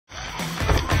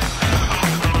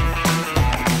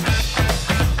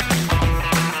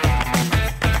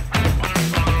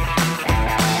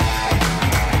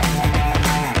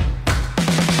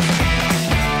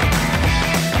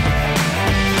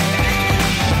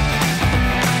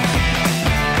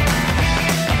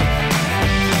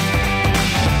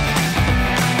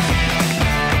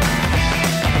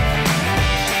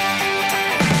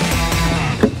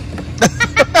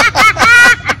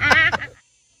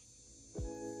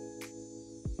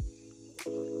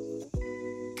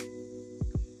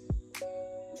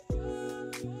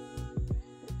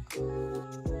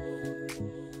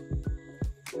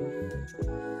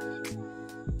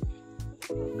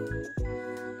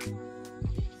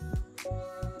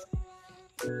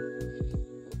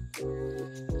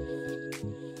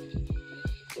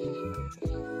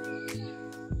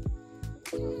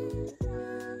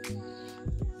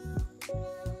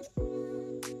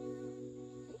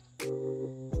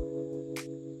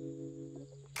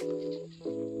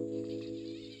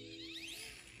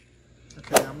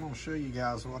Okay, I'm going to show you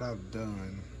guys what I've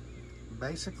done.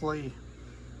 Basically,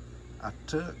 I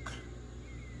took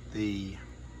the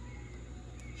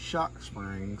shock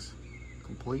springs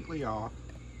completely off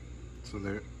so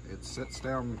that it sits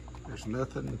down, there's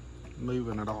nothing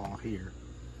moving at all here.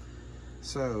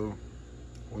 So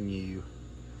when you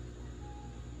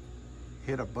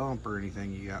hit a bump or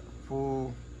anything, you got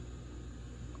full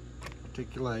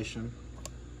articulation.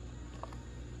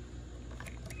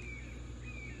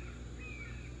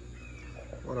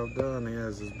 What I've done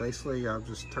is basically I've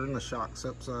just turned the shocks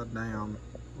upside down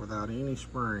without any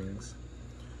springs.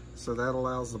 So that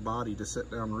allows the body to sit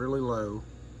down really low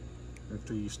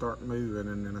until you start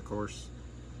moving, and then of course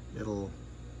it'll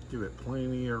give it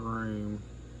plenty of room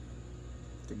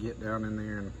to get down in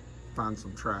there and find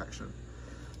some traction.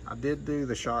 I did do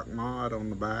the shock mod on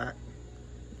the back.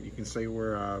 You can see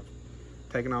where I've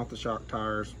taken off the shock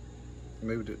tires,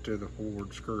 moved it to the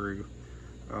forward screw.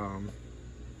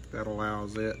 That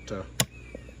allows it to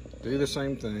do the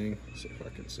same thing. Let's see if I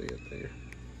can see it there.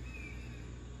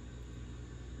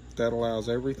 That allows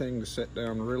everything to sit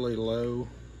down really low.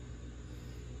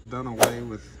 Done away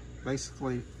with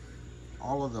basically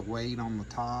all of the weight on the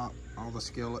top, all the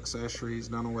scale accessories,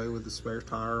 done away with the spare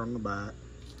tire on the back.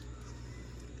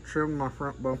 Trimmed my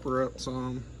front bumper up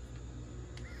some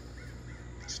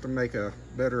just to make a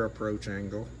better approach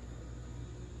angle.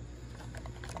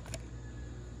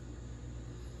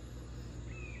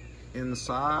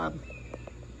 Inside,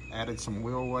 added some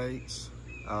wheel weights.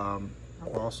 I've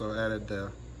also added the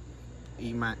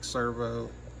E-Max servo.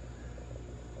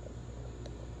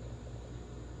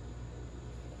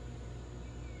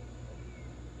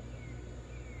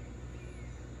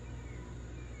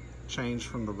 Changed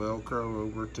from the Velcro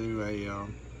over to a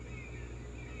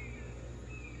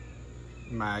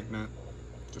magnet.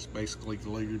 Just basically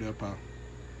glued up a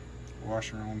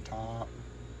washer on top.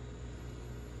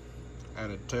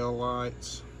 Added tail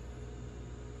lights.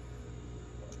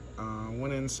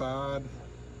 Went inside,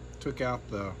 took out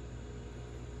the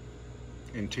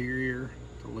interior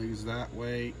to lose that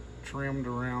weight, trimmed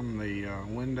around the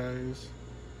windows,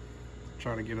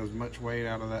 try to get as much weight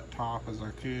out of that top as I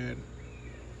could.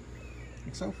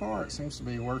 And so far it seems to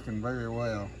be working very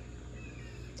well.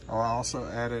 I also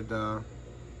added the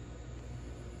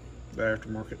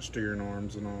aftermarket steering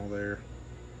arms and all there.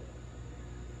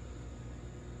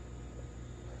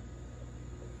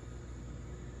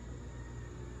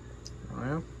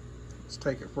 Well, let's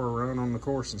take it for a run on the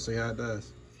course and see how it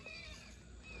does.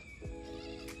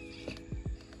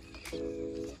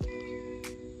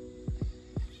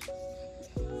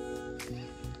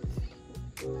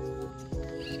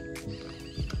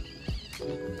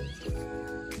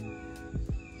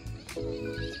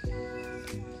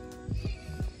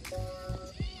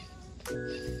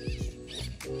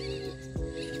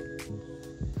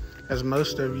 As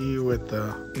most of you with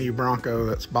the new Bronco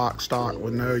that's box stock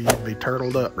would know, you'd be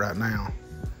turtled up right now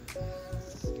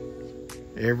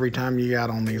every time you got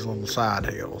on these little side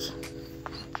hills.